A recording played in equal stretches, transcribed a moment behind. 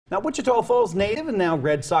Now, Wichita Falls native and now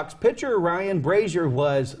Red Sox pitcher Ryan Braiser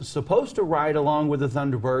was supposed to ride along with the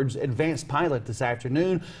Thunderbirds advanced pilot this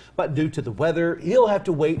afternoon, but due to the weather, he'll have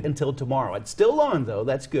to wait until tomorrow. It's still on, though.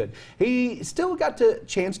 That's good. He still got the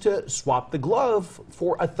chance to swap the glove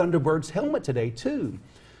for a Thunderbirds helmet today, too.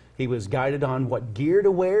 He was guided on what gear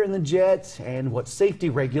to wear in the jet and what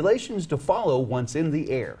safety regulations to follow once in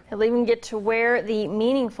the air. He'll even get to wear the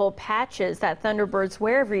meaningful patches that Thunderbirds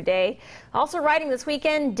wear every day. Also riding this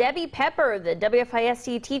weekend, Debbie Pepper, the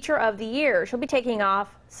WFISD Teacher of the Year. She'll be taking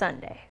off Sunday.